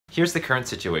Here's the current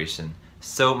situation.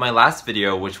 So my last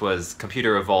video, which was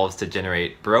Computer Evolves to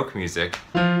Generate Baroque Music,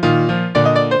 got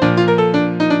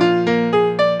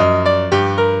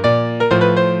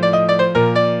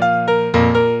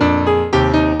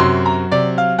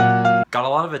a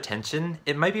lot of attention.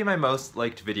 It might be my most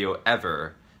liked video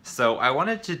ever. So I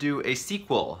wanted to do a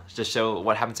sequel to show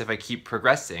what happens if I keep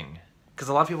progressing, because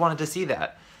a lot of people wanted to see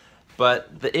that.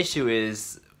 But the issue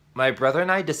is, my brother and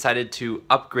I decided to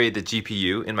upgrade the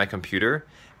GPU in my computer,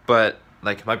 but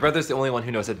like my brother's the only one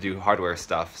who knows how to do hardware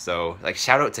stuff, so like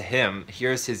shout out to him.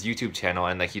 Here's his YouTube channel,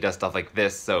 and like he does stuff like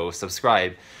this, so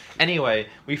subscribe. Anyway,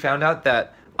 we found out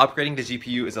that upgrading the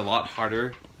GPU is a lot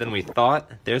harder than we thought.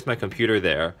 There's my computer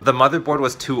there. The motherboard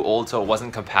was too old, so it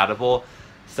wasn't compatible,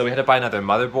 so we had to buy another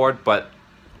motherboard, but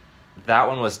that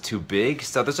one was too big,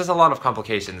 so there's just a lot of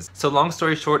complications. So long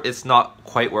story short, it's not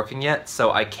quite working yet,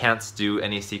 so I can't do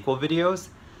any sequel videos.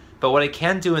 But what I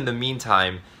can do in the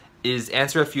meantime is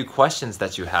answer a few questions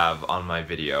that you have on my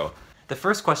video. The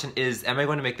first question is, am I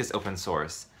going to make this open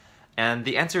source? And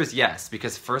the answer is yes,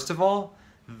 because first of all,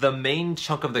 the main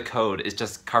chunk of the code is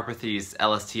just Karpathy's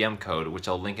LSTM code, which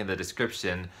I'll link in the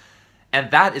description,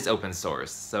 and that is open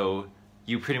source, so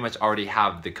you pretty much already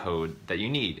have the code that you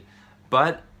need.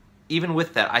 But even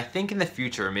with that, I think in the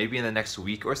future, maybe in the next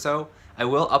week or so, I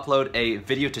will upload a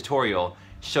video tutorial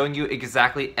showing you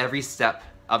exactly every step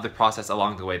of the process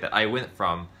along the way that I went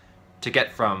from to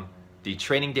get from the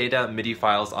training data MIDI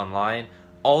files online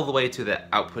all the way to the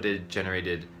outputted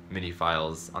generated MIDI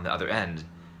files on the other end.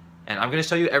 And I'm going to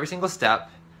show you every single step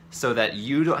so that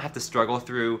you don't have to struggle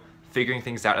through figuring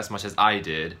things out as much as I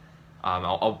did.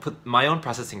 I'll put my own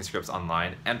processing scripts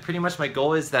online, and pretty much my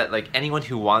goal is that like anyone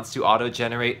who wants to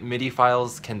auto-generate MIDI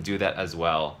files can do that as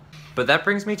well. But that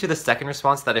brings me to the second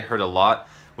response that I heard a lot,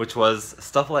 which was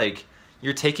stuff like,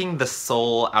 you're taking the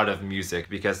soul out of music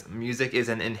because music is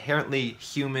an inherently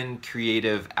human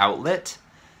creative outlet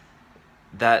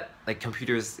that like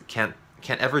computers can't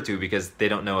ever do because they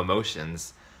don't know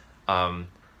emotions.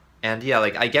 And yeah,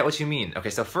 like I get what you mean.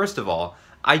 Okay, so first of all,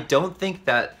 I don't think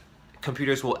that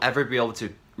computers will ever be able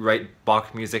to write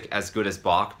Bach music as good as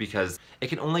Bach, because it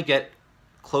can only get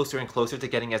closer and closer to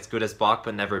getting as good as Bach,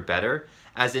 but never better.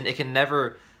 As in, it can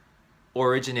never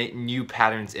originate new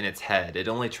patterns in its head. It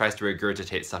only tries to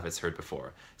regurgitate stuff it's heard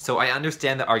before. So I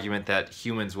understand the argument that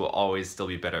humans will always still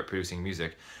be better at producing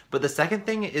music. But the second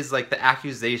thing is like the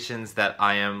accusations that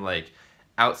I am like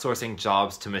outsourcing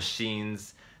jobs to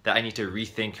machines, that I need to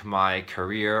rethink my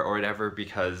career or whatever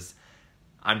because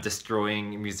I'm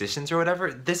destroying musicians or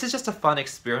whatever. This is just a fun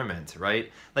experiment,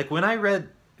 right? Like when I read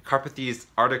Karpathy's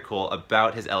article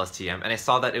about his LSTM and I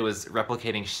saw that it was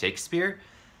replicating Shakespeare,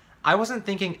 I wasn't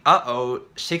thinking, uh-oh,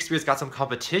 Shakespeare's got some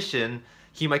competition,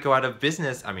 he might go out of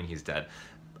business. I mean, he's dead.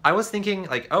 I was thinking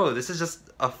like, oh, this is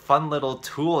just a fun little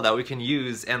tool that we can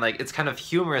use, and like it's kind of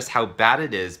humorous how bad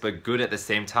it is, but good at the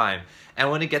same time.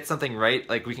 And when it gets something right,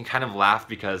 like we can kind of laugh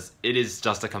because it is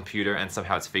just a computer and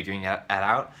somehow it's figuring it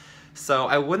out. So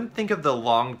I wouldn't think of the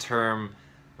long-term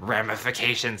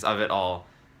ramifications of it all,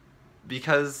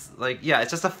 because like, yeah,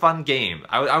 it's just a fun game.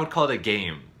 I would call it a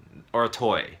game or a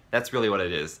toy. That's really what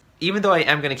it is. Even though I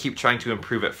am going to keep trying to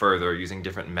improve it further using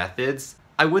different methods,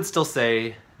 I would still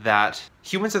say that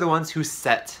humans are the ones who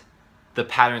set the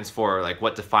patterns for like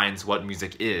what defines what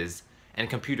music is, and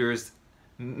computers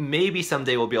maybe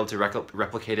someday will be able to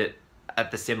replicate it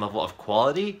at the same level of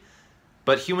quality.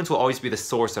 But humans will always be the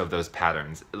source of those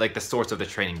patterns, like the source of the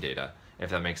training data, if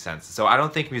that makes sense. So I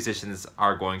don't think musicians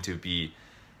are going to be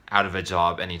out of a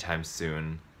job anytime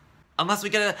soon. Unless we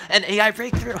get an AI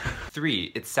breakthrough.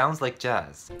 3, it sounds like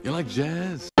jazz. You like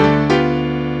jazz?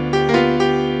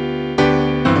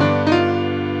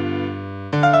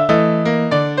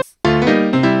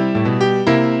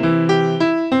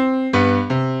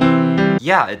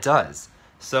 Yeah, it does.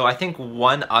 So I think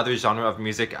one other genre of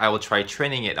music I will try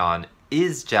training it on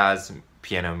is jazz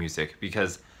piano music,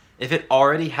 because if it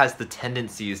already has the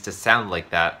tendencies to sound like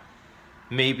that,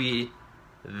 maybe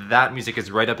that music is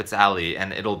right up its alley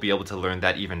and it'll be able to learn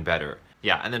that even better.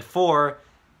 Yeah, and then 4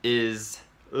 is,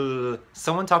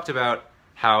 someone talked about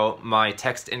how my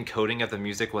text encoding of the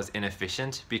music was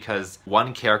inefficient because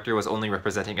one character was only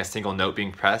representing a single note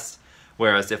being pressed,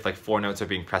 whereas if like 4 notes are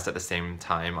being pressed at the same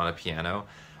time on a piano,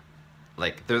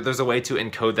 like there's a way to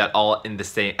encode that all in the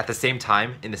same at the same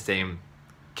time in the same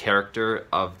character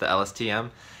of the LSTM.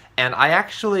 And I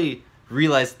actually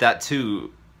realized that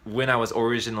too when I was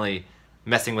originally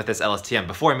messing with this LSTM.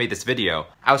 Before I made this video,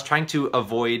 I was trying to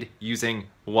avoid using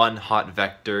one-hot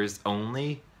vectors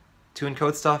only to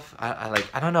encode stuff.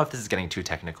 I don't know if this is getting too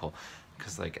technical.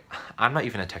 because like I'm not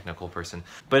even a technical person.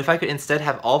 But if I could instead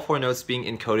have all 4 notes being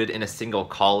encoded in a single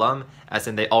column, as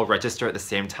in they all register at the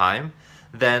same time,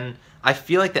 then I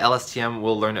feel like the LSTM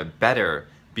will learn it better,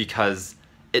 because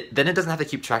then it doesn't have to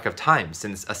keep track of time,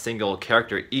 since a single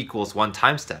character equals 1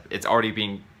 time step. It's already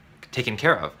being taken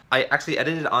care of. I actually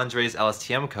edited Andrej's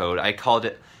LSTM code. I called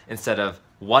it, instead of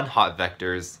 1 hot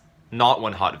vectors, not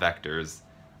 1 hot vectors.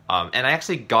 And I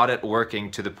actually got it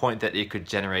working to the point that it could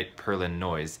generate Perlin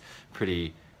noise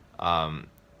pretty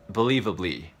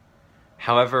believably.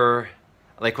 However,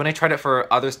 like when I tried it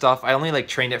for other stuff, I only like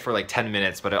trained it for like 10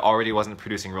 minutes, but it already wasn't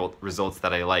producing results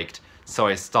that I liked, so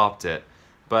I stopped it.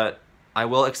 But I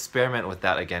will experiment with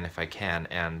that again if I can,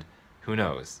 and who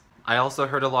knows. I also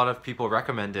heard a lot of people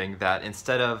recommending that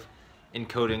instead of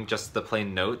encoding just the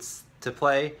plain notes to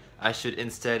play, I should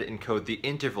instead encode the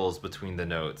intervals between the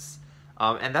notes.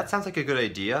 And that sounds like a good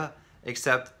idea,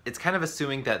 except it's kind of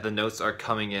assuming that the notes are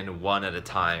coming in 1 at a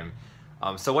time.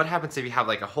 So what happens if you have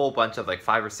like a whole bunch of like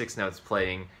 5 or 6 notes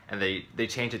playing and they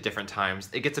change at different times?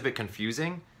 It gets a bit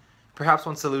confusing. Perhaps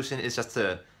one solution is just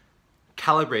to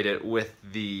calibrate it with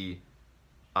the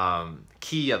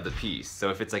key of the piece.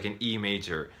 So if it's like an E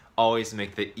major, always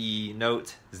make the E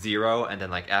note 0, and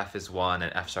then like F is 1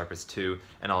 and F sharp is 2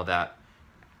 and all that.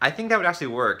 I think that would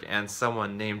actually work, and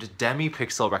someone named Demi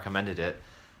Pixel recommended it.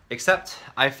 Except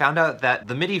I found out that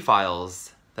the MIDI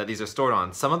files that these are stored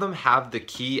on, some of them have the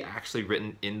key actually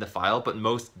written in the file, but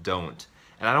most don't.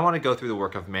 And I don't want to go through the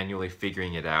work of manually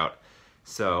figuring it out,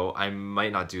 so I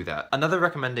might not do that. Another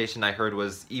recommendation I heard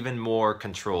was even more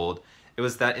controlled. It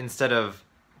was that instead of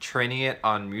training it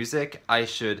on music, I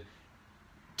should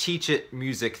teach it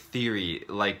music theory,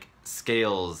 like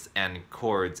scales and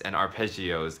chords and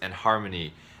arpeggios and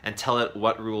harmony, and tell it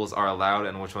what rules are allowed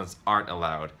and which ones aren't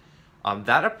allowed.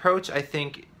 That approach, I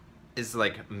think, is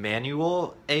like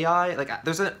manual AI. Like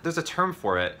there's a term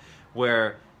for it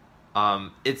where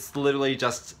it's literally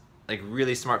just like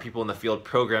really smart people in the field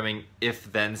programming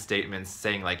if-then statements,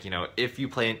 saying like, you know, if you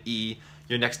play an E,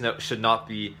 your next note should not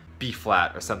be B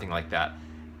flat or something like that.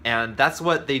 And that's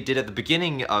what they did at the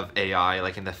beginning of AI,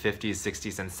 like in the 50s,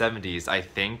 60s, and 70s, I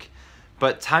think.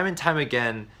 But time and time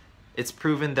again, it's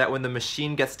proven that when the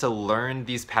machine gets to learn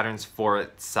these patterns for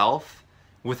itself,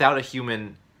 without a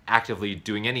human actively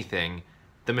doing anything,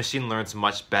 the machine learns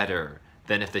much better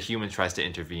than if the human tries to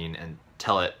intervene and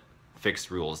tell it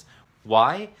fixed rules.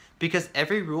 Why? Because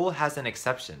every rule has an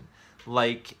exception.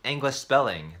 Like English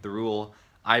spelling, the rule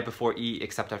I before E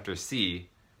except after C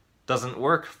doesn't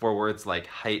work for words like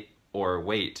height or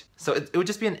weight. So it would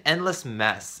just be an endless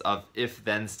mess of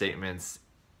if-then statements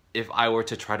if I were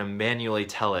to try to manually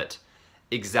tell it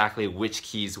exactly which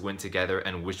keys went together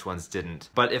and which ones didn't.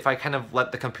 But if I kind of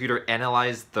let the computer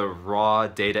analyze the raw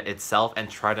data itself and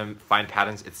try to find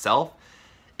patterns itself,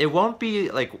 it won't be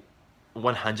like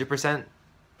 100%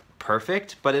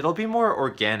 perfect, but it'll be more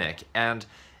organic, and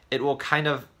it will kind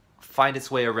of find its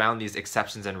way around these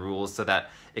exceptions and rules so that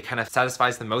it kind of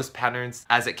satisfies the most patterns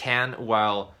as it can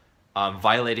while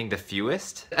violating the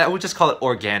fewest. I would just call it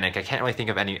organic. I can't really think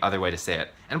of any other way to say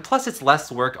it. And plus it's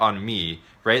less work on me,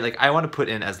 right? Like I want to put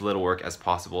in as little work as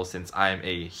possible since I'm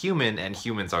a human and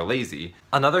humans are lazy.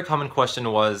 Another common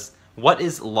question was, what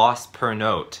is loss per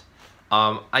note?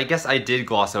 I guess I did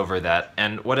gloss over that,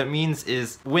 and what it means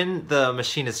is when the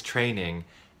machine is training,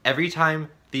 every time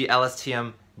the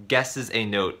LSTM guesses a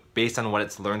note based on what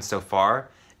it's learned so far,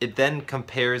 it then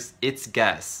compares its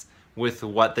guess with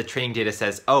what the training data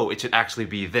says, oh, it should actually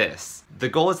be this. The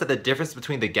goal is that the difference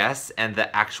between the guess and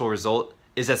the actual result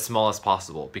is as small as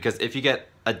possible, because if you get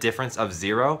a difference of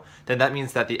 0, then that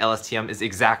means that the LSTM is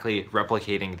exactly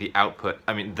replicating the output,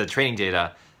 the training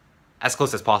data as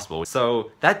close as possible.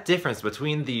 So that difference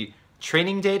between the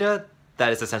training data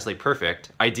that is essentially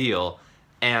perfect, ideal,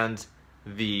 and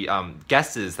the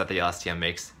guesses that the LSTM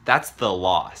makes, that's the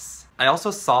loss. I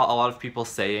also saw a lot of people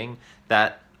saying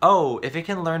that, oh, if it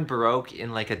can learn Baroque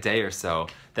in like a day or so,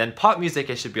 then pop music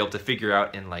it should be able to figure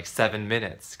out in like 7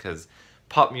 minutes, because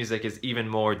pop music is even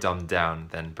more dumbed down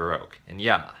than Baroque. And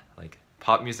yeah, like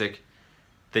pop music,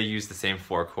 they use the same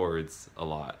 4 chords a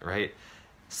lot, right?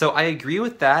 So I agree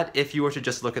with that. If you were to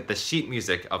just look at the sheet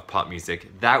music of pop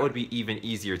music, that would be even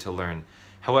easier to learn.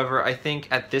 However, I think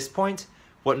at this point,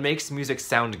 what makes music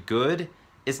sound good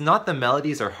is not the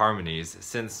melodies or harmonies,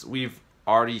 since we've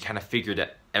already kind of figured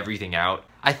everything out.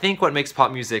 I think what makes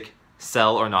pop music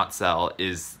sell or not sell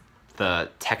is the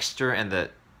texture and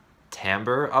the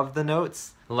timbre of the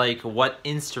notes. Like what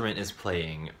instrument is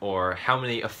playing, or how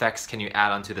many effects can you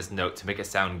add onto this note to make it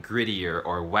sound grittier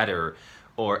or wetter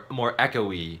or more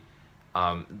echoey.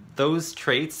 Those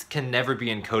traits can never be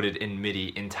encoded in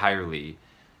MIDI entirely.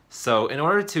 So in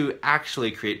order to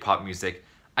actually create pop music,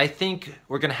 I think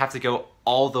we're gonna have to go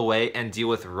all the way and deal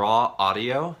with raw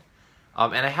audio.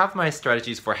 And I have my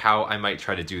strategies for how I might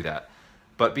try to do that.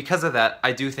 But because of that,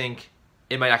 I do think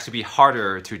it might actually be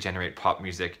harder to generate pop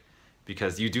music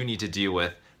because you do need to deal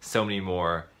with so many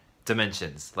more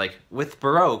dimensions. Like with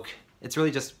baroque, it's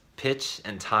really just pitch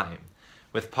and time.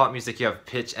 With pop music, you have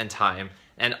pitch and time.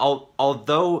 And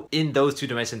although in those two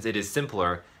dimensions it is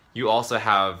simpler, you also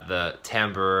have the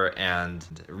timbre and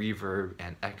reverb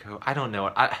and echo. I don't know.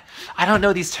 I don't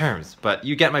know these terms, but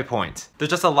you get my point. There's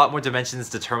just a lot more dimensions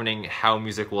determining how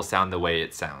music will sound the way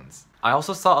it sounds. I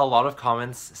also saw a lot of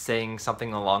comments saying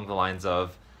something along the lines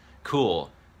of,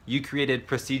 cool, you created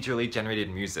procedurally generated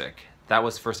music. That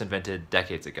was first invented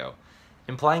decades ago.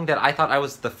 Implying that I thought I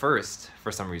was the first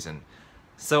for some reason.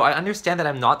 So I understand that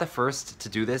I'm not the first to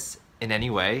do this in any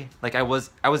way. Like I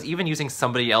was even using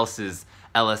somebody else's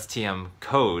LSTM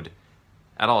code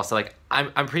at all. So like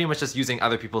I'm pretty much just using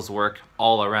other people's work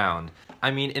all around.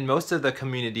 I mean, in most of the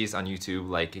communities on YouTube,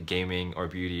 like gaming or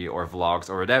beauty or vlogs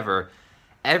or whatever,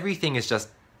 everything is just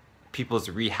people's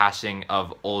rehashing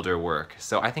of older work.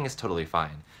 So I think it's totally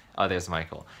fine. Oh, there's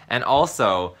Michael. And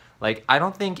also, like, I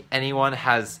don't think anyone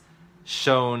has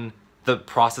shown the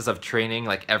process of training,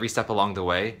 like every step along the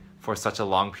way for such a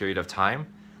long period of time.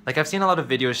 Like I've seen a lot of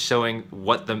videos showing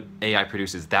what the AI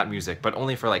produces, that music, but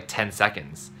only for like 10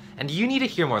 seconds. And you need to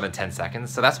hear more than 10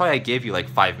 seconds, so that's why I gave you like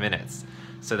 5 minutes.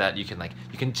 So that you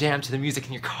can jam to the music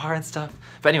in your car and stuff.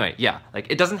 But anyway, yeah,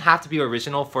 like it doesn't have to be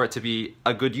original for it to be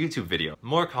a good YouTube video.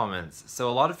 More comments. So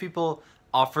a lot of people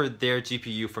offered their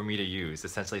GPU for me to use,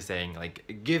 essentially saying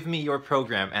like, give me your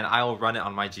program and I'll run it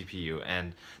on my GPU.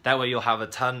 And that way you'll have a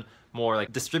ton more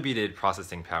like distributed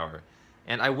processing power.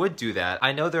 And I would do that.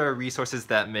 I know there are resources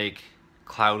that make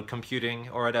cloud computing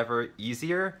or whatever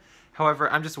easier.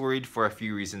 However, I'm just worried for a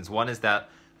few reasons. One is that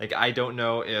like I don't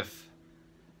know if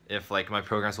like my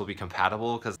programs will be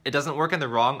compatible because it doesn't work in the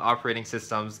wrong operating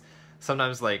systems.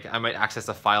 Sometimes like I might access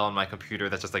a file on my computer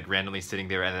that's just like randomly sitting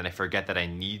there and then I forget that I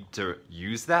need to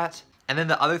use that. And then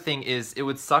the other thing is it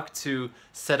would suck to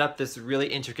set up this really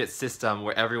intricate system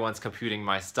where everyone's computing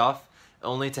my stuff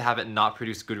only to have it not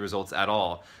produce good results at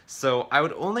all. So I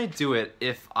would only do it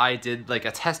if I did like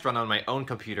a test run on my own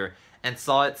computer and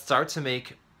saw it start to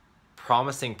make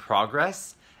promising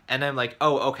progress. And I'm like,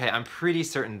 oh, okay, I'm pretty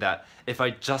certain that if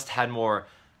I just had more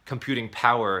computing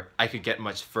power, I could get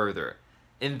much further.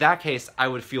 In that case, I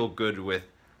would feel good with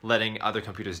letting other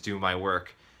computers do my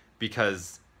work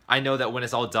because I know that when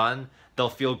it's all done, they'll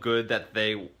feel good that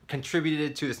they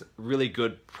contributed to this really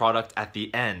good product at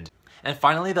the end. And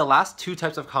finally, the last two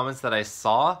types of comments that I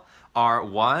saw are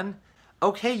one,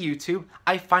 okay, YouTube,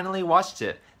 I finally watched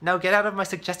it. Now get out of my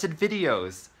suggested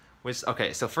videos. Which,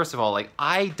 okay, so first of all, like,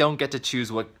 I don't get to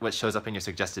choose what shows up in your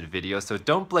suggested video, so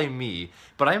don't blame me,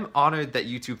 but I'm honored that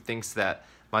YouTube thinks that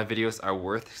my videos are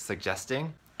worth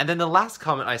suggesting. And then the last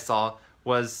comment I saw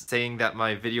was saying that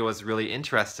my video was really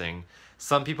interesting.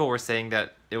 Some people were saying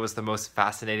that it was the most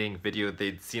fascinating video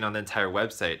they'd seen on the entire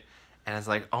website. And it's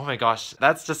like, oh my gosh,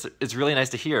 it's really nice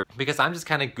to hear. Because I'm just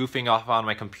kind of goofing off on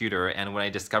my computer, and when I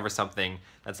discover something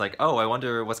that's like, oh, I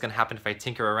wonder what's gonna happen if I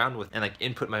tinker around with and like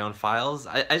input my own files,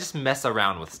 I just mess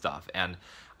around with stuff. And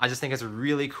I just think it's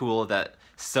really cool that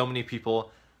so many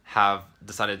people have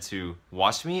decided to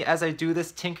watch me as I do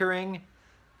this tinkering.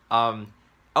 Oh,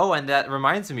 and that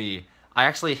reminds me, I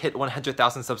actually hit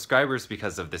 100,000 subscribers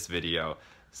because of this video.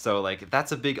 So like,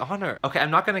 that's a big honor. Okay, I'm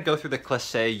not gonna go through the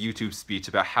cliche YouTube speech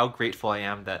about how grateful I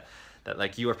am that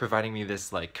like you are providing me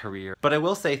this like career. But I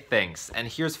will say thanks, and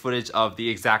here's footage of the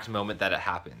exact moment that it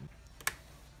happened.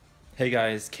 Hey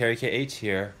guys, KH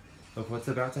here. Look what's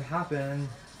about to happen.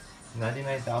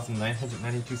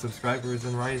 99,992 subscribers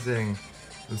and rising.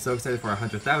 I'm so excited for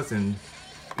 100,000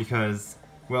 because,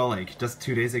 well, like just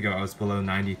 2 days ago I was below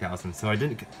 90,000, so I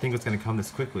didn't think it was gonna come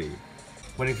this quickly.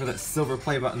 Waiting for that silver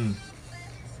play button.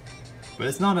 But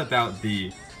it's not about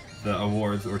the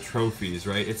awards or trophies,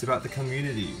 right? It's about the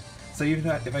community. So even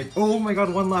if I, oh my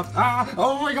god, one left. Ah,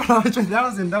 oh my god,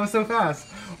 100,000, that was so fast.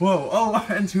 Whoa, oh,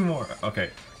 and 2 more.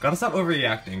 Okay, gotta stop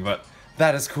overreacting, but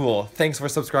that is cool. Thanks for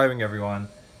subscribing, everyone.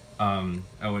 I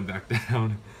went back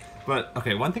down. But,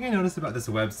 okay, one thing I noticed about this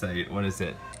website, what is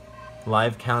it?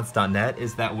 livecounts.net,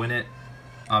 is that when it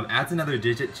adds another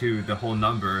digit to the whole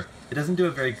number, it doesn't do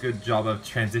a very good job of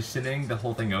transitioning the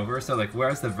whole thing over. So like,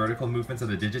 whereas the vertical movements of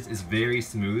the digits is very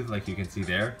smooth, like you can see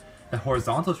there, the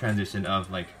horizontal transition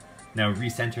of like, now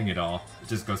recentering it all, it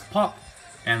just goes pop.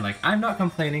 And like, I'm not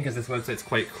complaining because this website's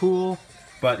quite cool,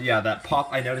 but yeah, that pop,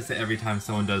 I notice it every time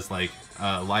someone does like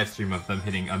a live stream of them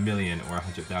hitting 1 million or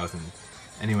 100,000.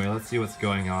 Anyway, let's see what's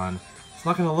going on. It's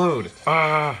not gonna load.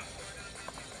 Ah!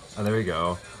 Oh, there we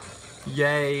go.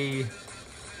 Yay!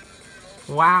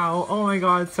 Wow, oh my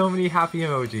god, so many happy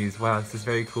emojis. Wow, this is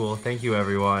very cool. Thank you,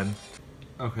 everyone.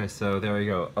 Okay, so there we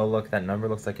go. Oh look, that number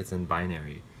looks like it's in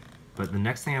binary. But the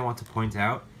next thing I want to point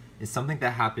out is something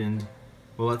that happened,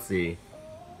 well, let's see.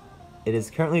 It is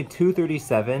currently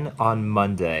 2:37 on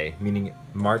Monday, meaning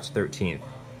March 13th.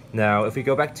 Now, if we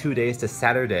go back 2 days to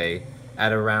Saturday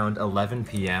at around 11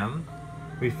 p.m.,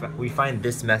 we find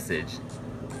this message.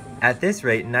 At this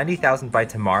rate, 90,000 by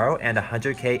tomorrow and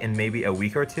 100K in maybe a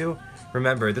week or two.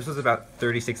 Remember, this was about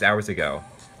 36 hours ago.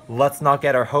 Let's not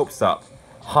get our hopes up.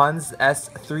 Hans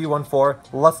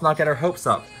S314, let's not get our hopes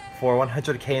up for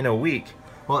 100K in a week.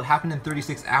 Well, it happened in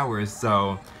 36 hours,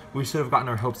 so we should have gotten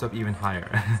our hopes up even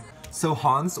higher. So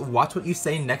Hans, watch what you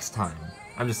say next time.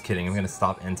 I'm just kidding, I'm gonna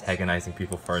stop antagonizing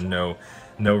people for no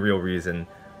real reason.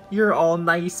 You're all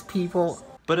nice people.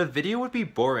 But a video would be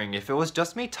boring if it was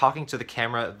just me talking to the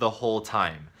camera the whole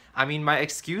time. I mean, my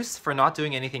excuse for not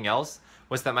doing anything else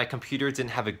was that my computer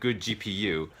didn't have a good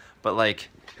GPU, but like,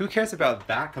 who cares about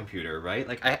that computer, right?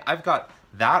 Like, I've got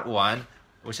that one,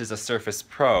 which is a Surface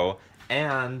Pro,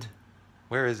 and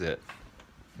where is it?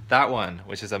 That one,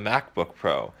 which is a MacBook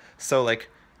Pro. So like,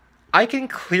 I can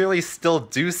clearly still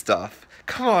do stuff.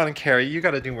 Come on, Carrie, you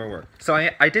gotta do more work. So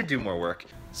I did do more work.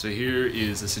 So here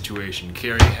is the situation.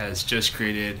 Carrie has just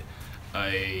created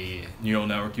a neural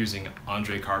network using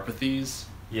Andrej Karpathy's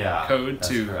code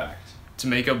to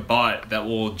make a bot that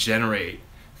will generate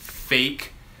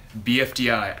fake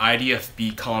BFDI,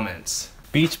 IDFB comments.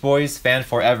 Beach Boys fan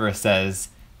forever says,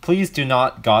 please do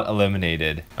not got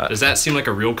eliminated. Does that seem like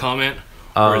a real comment?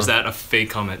 Or is that a fake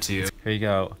comment to you? Here you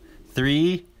go.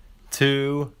 3,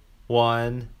 2,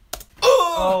 1.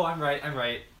 Oh, I'm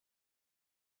right.